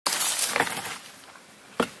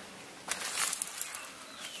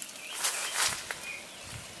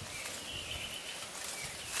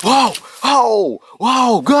Wow! Wow!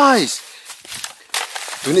 Wow, guys!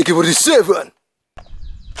 An AK47!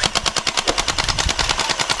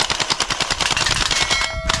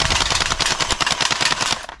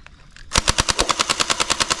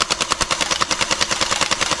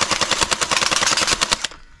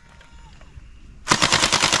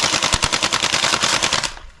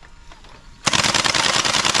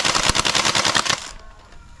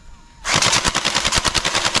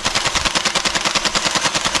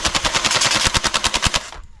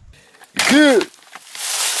 Good!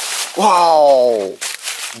 Wow!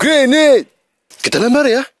 Grenade! Kita lempar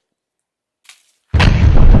ya.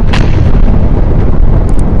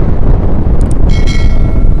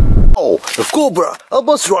 Oh, the Cobra!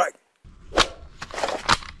 Elbow strike!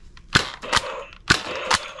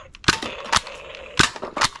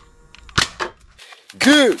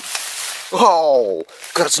 Good! Wow!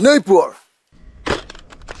 Got a sniper!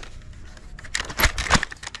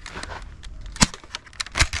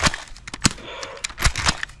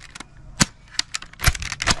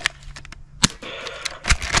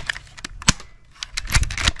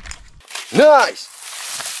 Nice!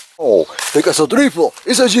 Oh, take us out rifle,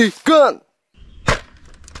 SIG gun!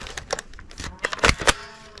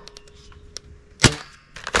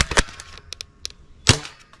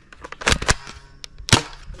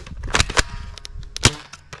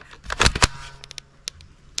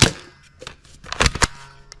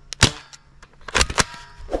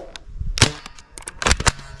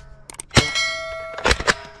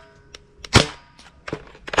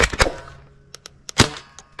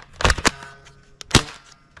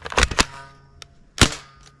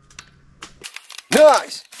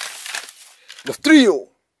 Nice! The trio!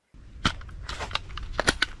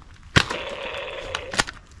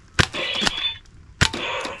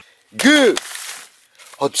 Good!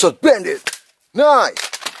 Hot shot bandit! Nice!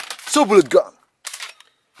 So bullet gun!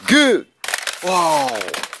 Good! Wow!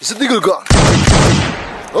 It's a deagle gun!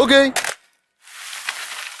 Okay!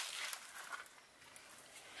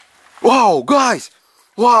 Wow, guys!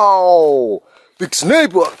 Wow! Big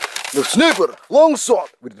sniper! The sniper! Long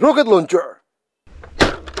shot with rocket launcher!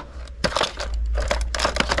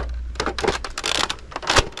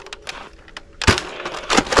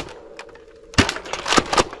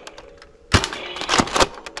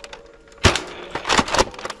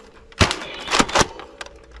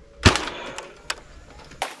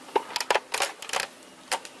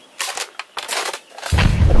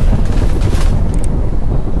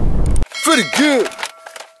 Very good!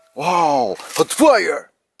 Wow! Hot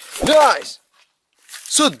fire! Nice!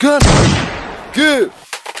 Shotgun! Good!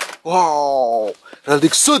 Wow!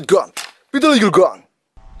 Heraldic shotgun! Middle eagle gun!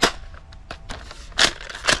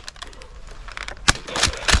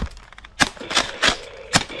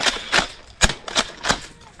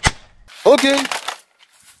 Okay!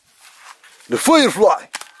 The firefly!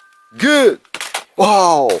 Good!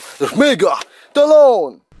 Wow! The mega!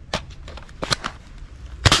 Talon!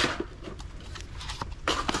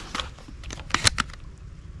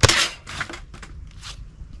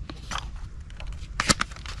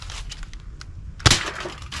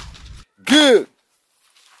 Good!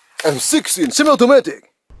 M16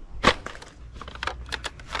 semi-automatic!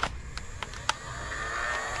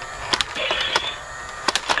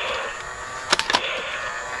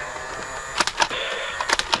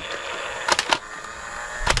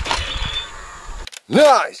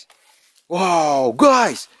 Nice! Wow,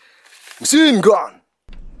 guys! Machine gun!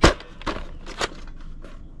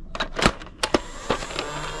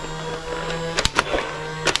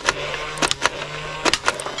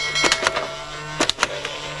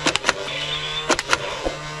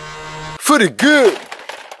 Very good!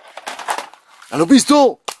 And a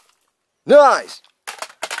pistol! Nice!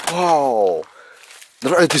 Wow! The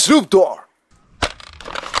right disruptor!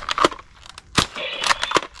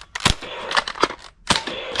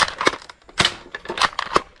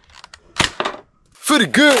 Very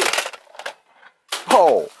good!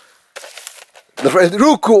 Oh! The right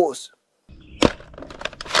Rukos!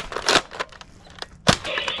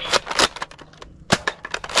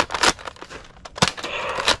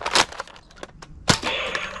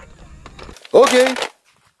 Okay.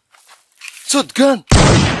 Shotgun.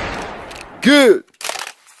 Good.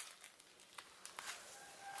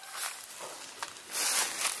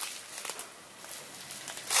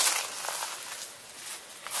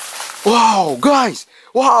 Wow, guys.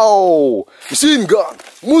 Wow. Machine gun.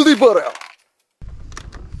 Multi-barrel.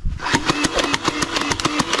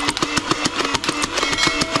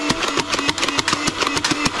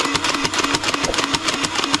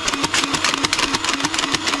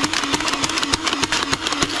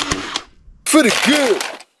 Very good.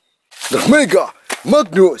 The mega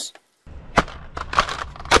Magnus.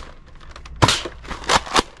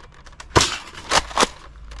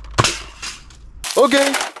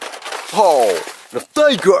 Okay. Oh, the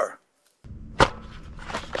tiger.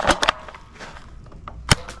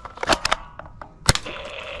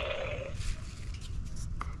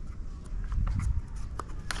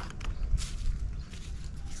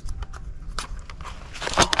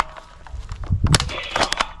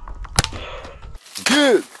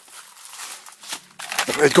 Good.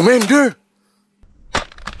 Red Commander.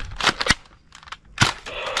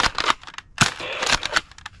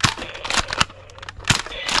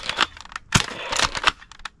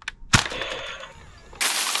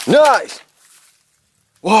 Nice.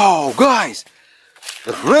 Wow, guys.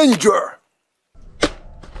 The Ranger.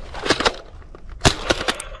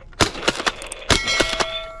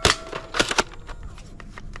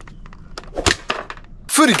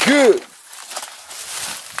 Very good.